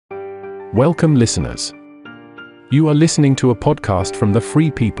Welcome, listeners. You are listening to a podcast from the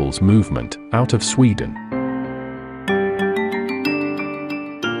Free People's Movement out of Sweden.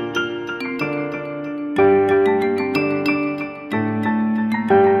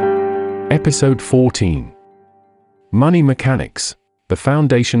 Episode 14. Money Mechanics, the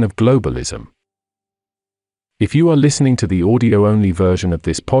Foundation of Globalism. If you are listening to the audio-only version of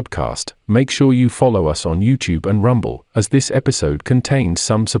this podcast, make sure you follow us on YouTube and Rumble, as this episode contains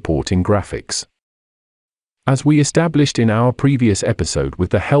some supporting graphics. As we established in our previous episode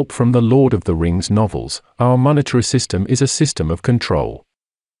with the help from the Lord of the Rings novels, our monetary system is a system of control.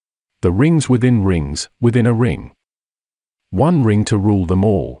 The rings within a ring. One ring to rule them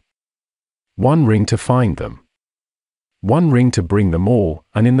all. One ring to find them. One ring to bring them all,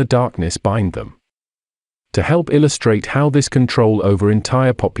 and in the darkness bind them. To help illustrate how this control over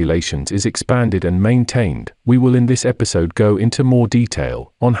entire populations is expanded and maintained, we will in this episode go into more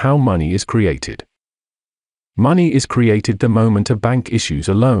detail on how money is created. Money is created the moment a bank issues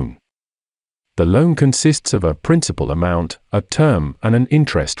a loan. The loan consists of a principal amount, a term, and an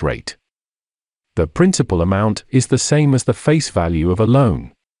interest rate. The principal amount is the same as the face value of a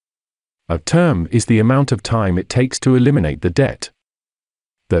loan. A term is the amount of time it takes to eliminate the debt.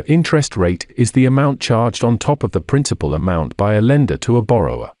 The interest rate is the amount charged on top of the principal amount by a lender to a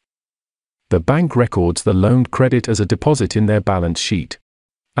borrower. The bank records the loaned credit as a deposit in their balance sheet.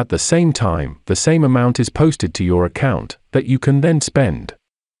 At the same time, the same amount is posted to your account that you can then spend.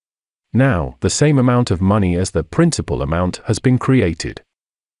 Now, the same amount of money as the principal amount has been created.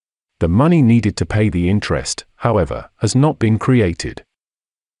 The money needed to pay the interest, however, has not been created.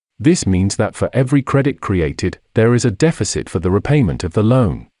 This means that for every credit created, there is a deficit for the repayment of the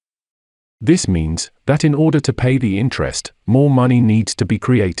loan. This means that in order to pay the interest, more money needs to be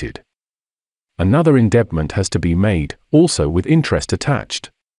created. Another indebtment has to be made, also with interest attached.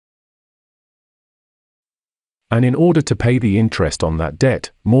 And in order to pay the interest on that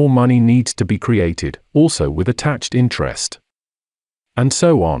debt, more money needs to be created, also with attached interest. And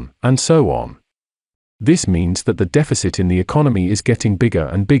so on, and so on. This means that the deficit in the economy is getting bigger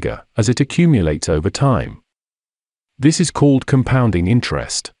and bigger as it accumulates over time. This is called compounding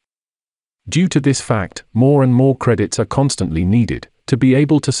interest. Due to this fact, more and more credits are constantly needed to be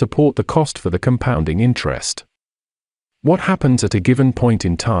able to support the cost for the compounding interest. What happens at a given point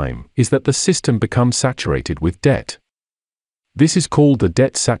in time is that the system becomes saturated with debt. This is called the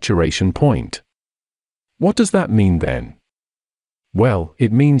debt saturation point. What does that mean then? Well,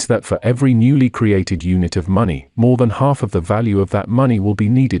 it means that for every newly created unit of money, more than half of the value of that money will be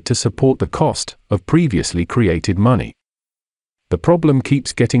needed to support the cost of previously created money. The problem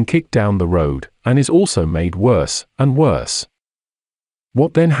keeps getting kicked down the road, and is also made worse and worse.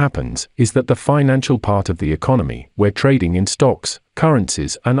 What then happens is that the financial part of the economy, where trading in stocks,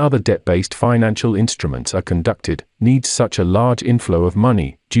 currencies, and other debt-based financial instruments are conducted, needs such a large inflow of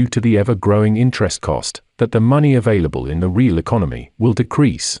money, due to the ever-growing interest cost, that the money available in the real economy will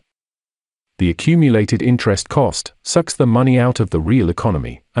decrease. The accumulated interest cost sucks the money out of the real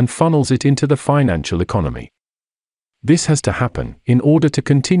economy and funnels it into the financial economy. This has to happen in order to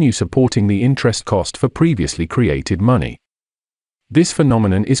continue supporting the interest cost for previously created money. This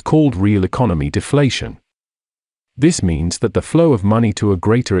phenomenon is called real economy deflation. This means that the flow of money to a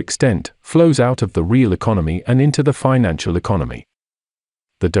greater extent flows out of the real economy and into the financial economy.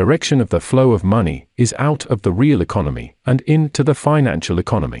 The direction of the flow of money is out of the real economy and into the financial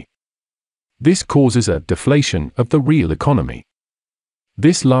economy. This causes a deflation of the real economy.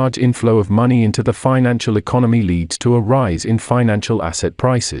 This large inflow of money into the financial economy leads to a rise in financial asset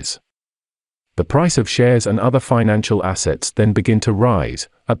prices. The price of shares and other financial assets then begin to rise,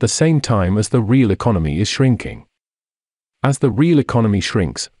 at the same time as the real economy is shrinking. As the real economy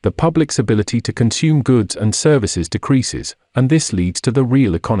shrinks, the public's ability to consume goods and services decreases, and this leads to the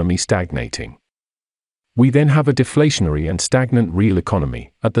real economy stagnating. We then have a deflationary and stagnant real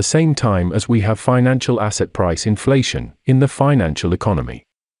economy, at the same time as we have financial asset price inflation in the financial economy.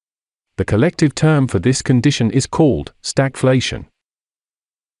 The collective term for this condition is called stagflation.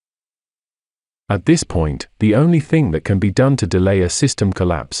 At this point, the only thing that can be done to delay a system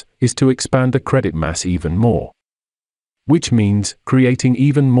collapse is to expand the credit mass even more. Which means creating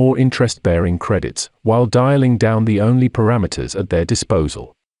even more interest-bearing credits, while dialing down the only parameters at their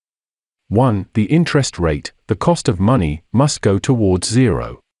disposal. 1. The interest rate, the cost of money, must go towards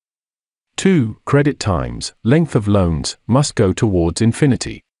zero. 2. Credit times, length of loans, must go towards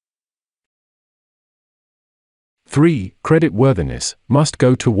infinity. 3. Credit worthiness, must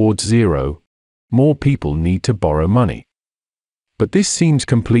go towards zero. More people need to borrow money. But this seems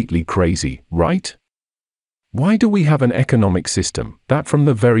completely crazy, right? Why do we have an economic system that from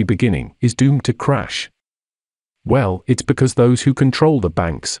the very beginning is doomed to crash? Well, it's because those who control the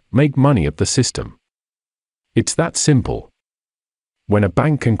banks make money of the system. It's that simple. When a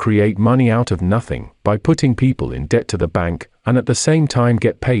bank can create money out of nothing by putting people in debt to the bank, and at the same time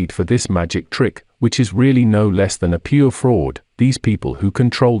get paid for this magic trick, which is really no less than a pure fraud, these people who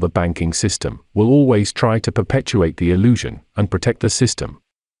control the banking system will always try to perpetuate the illusion and protect the system.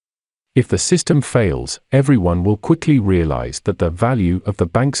 If the system fails, everyone will quickly realize that the value of the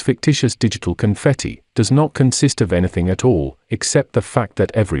bank's fictitious digital confetti does not consist of anything at all, except the fact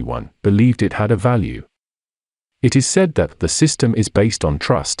that everyone believed it had a value. It is said that the system is based on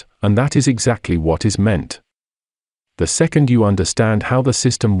trust, and that is exactly what is meant. The second you understand how the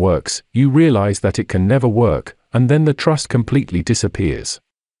system works, you realize that it can never work, and then the trust completely disappears.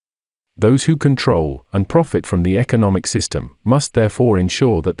 Those who control and profit from the economic system must therefore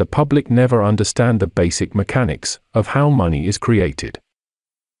ensure that the public never understand the basic mechanics of how money is created.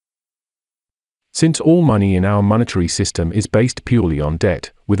 Since all money in our monetary system is based purely on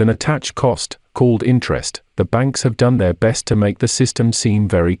debt, with an attached cost, called interest, the banks have done their best to make the system seem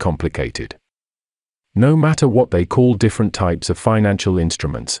very complicated. No matter what they call different types of financial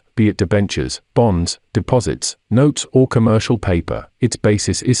instruments, be it debentures, bonds, deposits, notes or commercial paper, its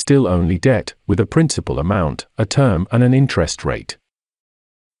basis is still only debt, with a principal amount, a term and an interest rate.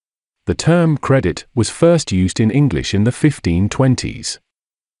 The term credit was first used in English in the 1520s.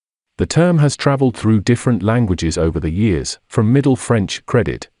 The term has traveled through different languages over the years, from Middle French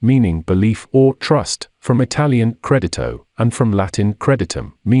credit, meaning belief or trust, from Italian credito, and from Latin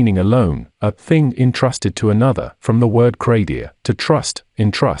creditum, meaning a loan, a thing entrusted to another, from the word credere, to trust,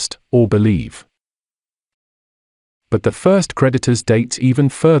 entrust, or believe. But the first creditors dates even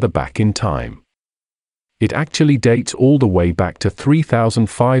further back in time. It actually dates all the way back to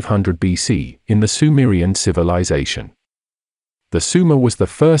 3500 BC, in the Sumerian civilization. The Sumer was the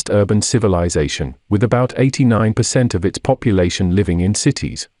first urban civilization, with about 89% of its population living in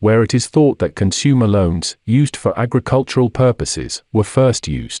cities, where it is thought that consumer loans, used for agricultural purposes, were first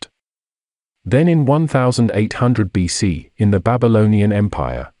used. Then in 1800 BC, in the Babylonian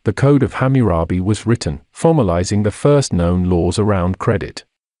Empire, the Code of Hammurabi was written, formalizing the first known laws around credit.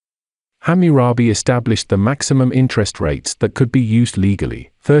 Hammurabi established the maximum interest rates that could be used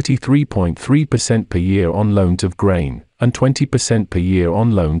legally, 33.3% per year on loans of grain, and 20% per year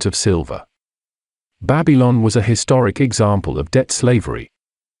on loans of silver. Babylon was a historic example of debt slavery.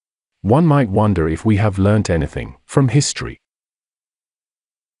 One might wonder if we have learnt anything from history.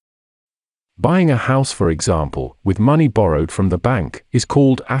 Buying a house, for example, with money borrowed from the bank, is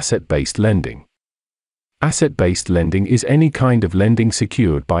called asset-based lending. Asset-based lending is any kind of lending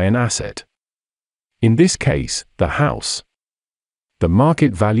secured by an asset. In this case, the house. The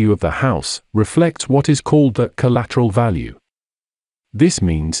market value of the house reflects what is called the collateral value. This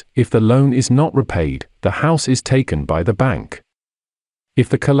means, if the loan is not repaid, the house is taken by the bank. If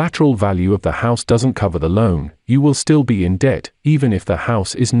the collateral value of the house doesn't cover the loan, you will still be in debt, even if the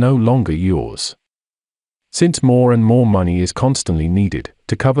house is no longer yours. Since more and more money is constantly needed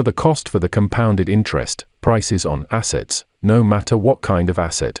to cover the cost for the compounded interest, prices on assets, no matter what kind of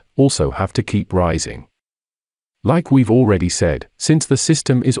asset, also have to keep rising. Like we've already said, since the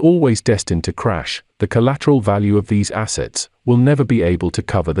system is always destined to crash, the collateral value of these assets will never be able to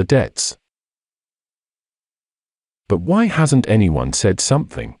cover the debts. But why hasn't anyone said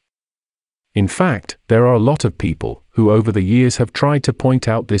something? In fact, there are a lot of people who over the years have tried to point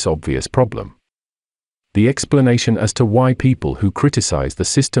out this obvious problem. The explanation as to why people who criticize the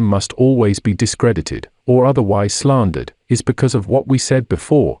system must always be discredited or otherwise slandered is because of what we said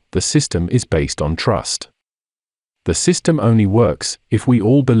before: the system is based on trust. The system only works if we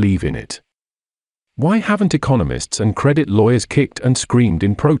all believe in it. Why haven't economists and credit lawyers kicked and screamed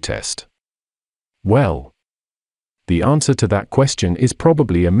in protest? Well, the answer to that question is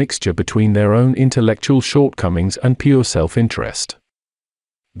probably a mixture between their own intellectual shortcomings and pure self-interest.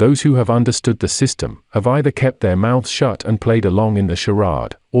 Those who have understood the system have either kept their mouths shut and played along in the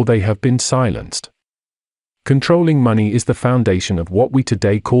charade, or they have been silenced. Controlling money is the foundation of what we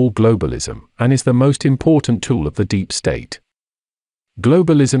today call globalism, and is the most important tool of the deep state.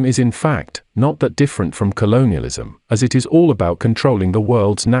 Globalism is in fact not that different from colonialism, as it is all about controlling the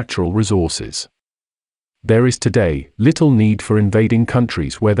world's natural resources. There is today little need for invading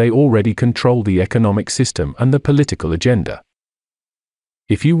countries where they already control the economic system and the political agenda.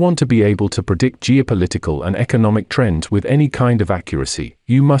 If you want to be able to predict geopolitical and economic trends with any kind of accuracy,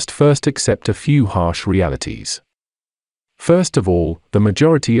 you must first accept a few harsh realities. First of all, the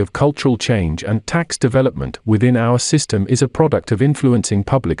majority of cultural change and tax development within our system is a product of influencing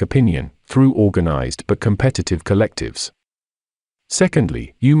public opinion through organized but competitive collectives.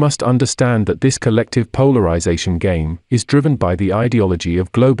 Secondly, you must understand that this collective polarization game is driven by the ideology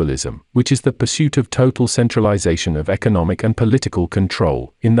of globalism, which is the pursuit of total centralization of economic and political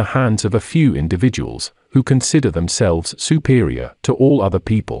control in the hands of a few individuals who consider themselves superior to all other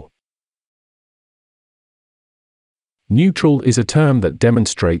people. Neutral is a term that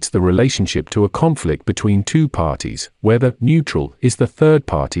demonstrates the relationship to a conflict between two parties, where the neutral is the third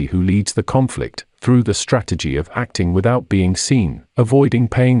party who leads the conflict through the strategy of acting without being seen, avoiding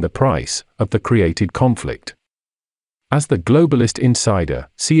paying the price of the created conflict. As the Globalist insider,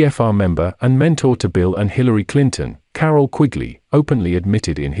 CFR member and mentor to Bill and Hillary Clinton, Carroll Quigley, openly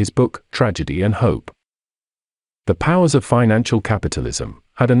admitted in his book, Tragedy and Hope. The powers of financial capitalism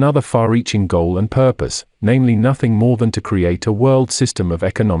had another far-reaching goal and purpose, namely nothing more than to create a world system of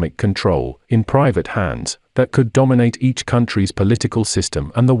economic control in private hands that could dominate each country's political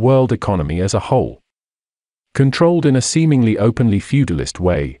system and the world economy as a whole. Controlled in a seemingly openly feudalist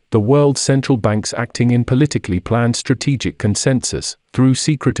way, the world's central banks acting in politically planned strategic consensus through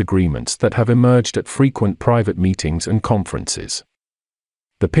secret agreements that have emerged at frequent private meetings and conferences.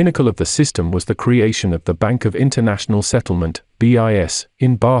 The pinnacle of the system was the creation of the Bank of International Settlement, BIS,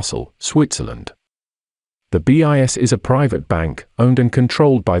 in Basel, Switzerland. The BIS is a private bank, owned and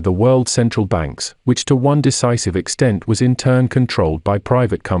controlled by the world's central banks, which to one decisive extent was in turn controlled by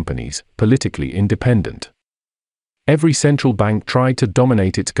private companies, politically independent. Every central bank tried to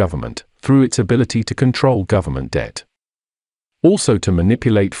dominate its government, through its ability to control government debt. Also to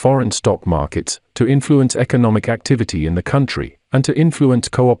manipulate foreign stock markets, to influence economic activity in the country, and to influence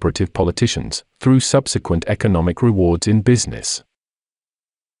cooperative politicians, through subsequent economic rewards in business.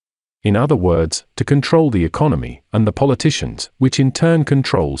 In other words, to control the economy, and the politicians, which in turn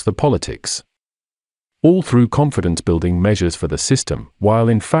controls the politics. All through confidence-building measures for the system, while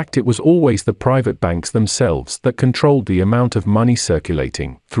in fact it was always the private banks themselves that controlled the amount of money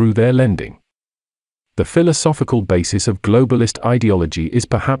circulating, through their lending. The philosophical basis of globalist ideology is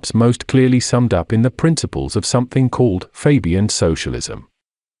perhaps most clearly summed up in the principles of something called Fabian socialism.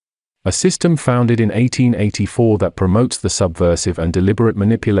 A system founded in 1884 that promotes the subversive and deliberate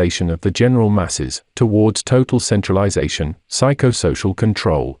manipulation of the general masses towards total centralization, psychosocial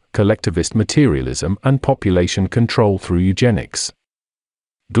control, collectivist materialism, and population control through eugenics.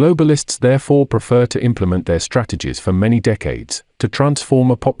 Globalists therefore prefer to implement their strategies for many decades, to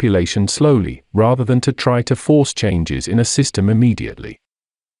transform a population slowly, rather than to try to force changes in a system immediately.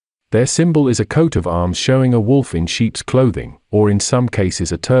 Their symbol is a coat of arms showing a wolf in sheep's clothing, or in some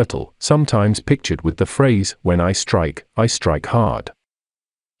cases a turtle, sometimes pictured with the phrase, "When I strike hard."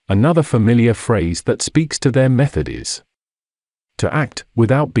 Another familiar phrase that speaks to their method is to act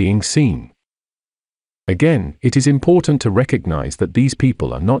without being seen. Again, it is important to recognize that these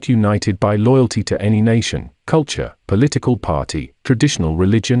people are not united by loyalty to any nation, culture, political party, traditional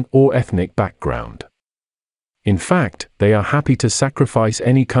religion, or ethnic background. In fact, they are happy to sacrifice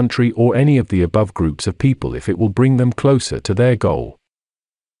any country or any of the above groups of people if it will bring them closer to their goal.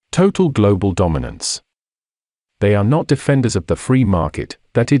 Total global dominance. They are not defenders of the free market,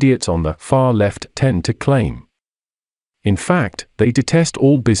 that idiots on the far left tend to claim. In fact, they detest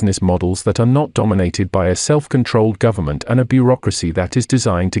all business models that are not dominated by a self-controlled government and a bureaucracy that is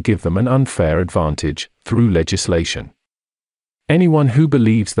designed to give them an unfair advantage through legislation. Anyone who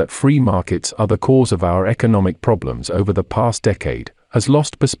believes that free markets are the cause of our economic problems over the past decade has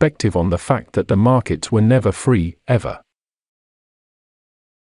lost perspective on the fact that the markets were never free, ever.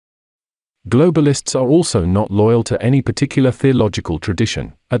 Globalists are also not loyal to any particular theological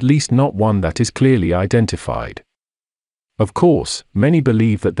tradition, at least not one that is clearly identified. Of course, many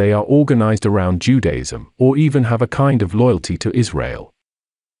believe that they are organized around Judaism, or even have a kind of loyalty to Israel.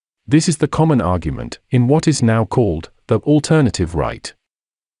 This is the common argument in what is now called the alternative right.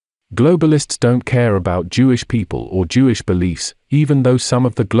 Globalists don't care about Jewish people or Jewish beliefs, even though some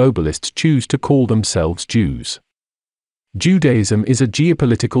of the globalists choose to call themselves Jews. Judaism is a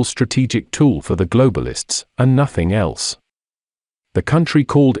geopolitical strategic tool for the globalists, and nothing else. The country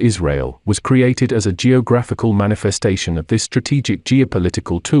called Israel was created as a geographical manifestation of this strategic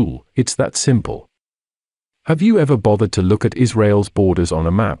geopolitical tool. It's that simple. Have you ever bothered to look at Israel's borders on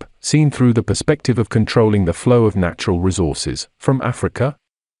a map, seen through the perspective of controlling the flow of natural resources from Africa?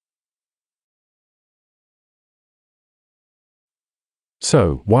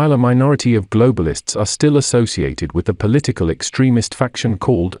 So, while a minority of globalists are still associated with the political extremist faction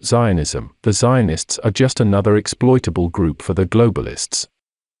called Zionism, the Zionists are just another exploitable group for the globalists.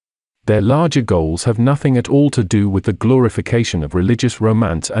 Their larger goals have nothing at all to do with the glorification of religious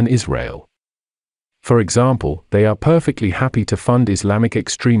romance and Israel. For example, they are perfectly happy to fund Islamic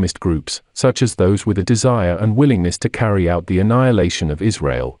extremist groups, such as those with a desire and willingness to carry out the annihilation of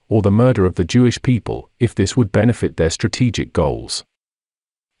Israel, or the murder of the Jewish people, if this would benefit their strategic goals.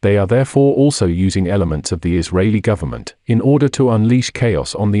 They are therefore also using elements of the Israeli government, in order to unleash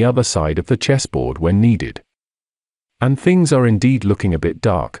chaos on the other side of the chessboard when needed. And things are indeed looking a bit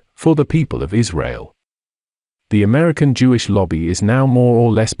dark, for the people of Israel. The American Jewish lobby is now more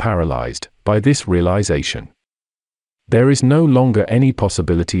or less paralyzed by this realization. There is no longer any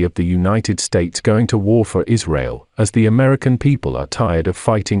possibility of the United States going to war for Israel, as the American people are tired of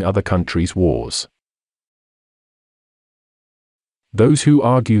fighting other countries' wars. Those who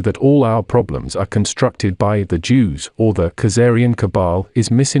argue that all our problems are constructed by the Jews or the Khazarian cabal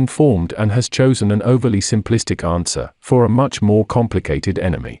is misinformed and has chosen an overly simplistic answer for a much more complicated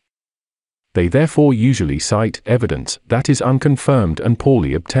enemy. They therefore usually cite evidence that is unconfirmed and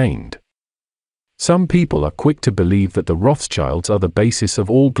poorly obtained. Some people are quick to believe that the Rothschilds are the basis of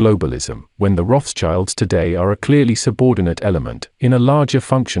all globalism, when the Rothschilds today are a clearly subordinate element in a larger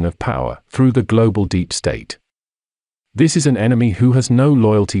function of power through the global deep state. This is an enemy who has no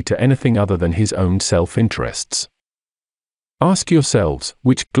loyalty to anything other than his own self-interests. Ask yourselves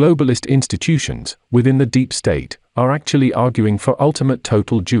which globalist institutions, within the deep state, are actually arguing for ultimate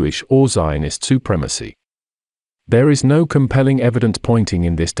total Jewish or Zionist supremacy. There is no compelling evidence pointing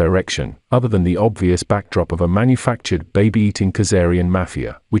in this direction, other than the obvious backdrop of a manufactured baby-eating Khazarian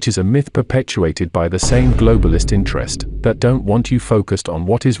mafia, which is a myth perpetuated by the same globalist interest that don't want you focused on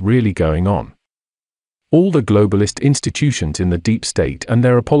what is really going on. All the globalist institutions in the deep state and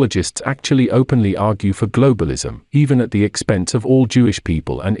their apologists actually openly argue for globalism, even at the expense of all Jewish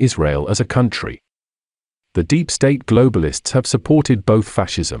people and Israel as a country. The deep state globalists have supported both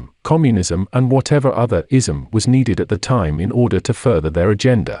fascism, communism, and whatever other ism was needed at the time in order to further their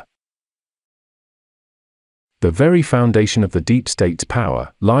agenda. The very foundation of the deep state's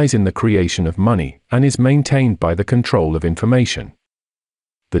power lies in the creation of money and is maintained by the control of information.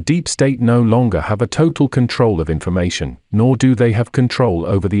 The deep state no longer have a total control of information, nor do they have control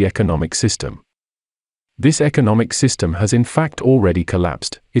over the economic system. This economic system has in fact already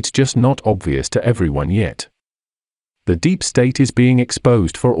collapsed, it's just not obvious to everyone yet. The deep state is being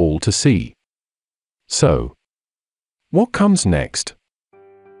exposed for all to see. So, what comes next?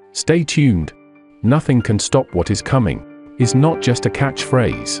 Stay tuned. Nothing can stop what is coming is not just a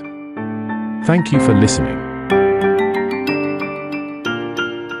catchphrase. Thank you for listening.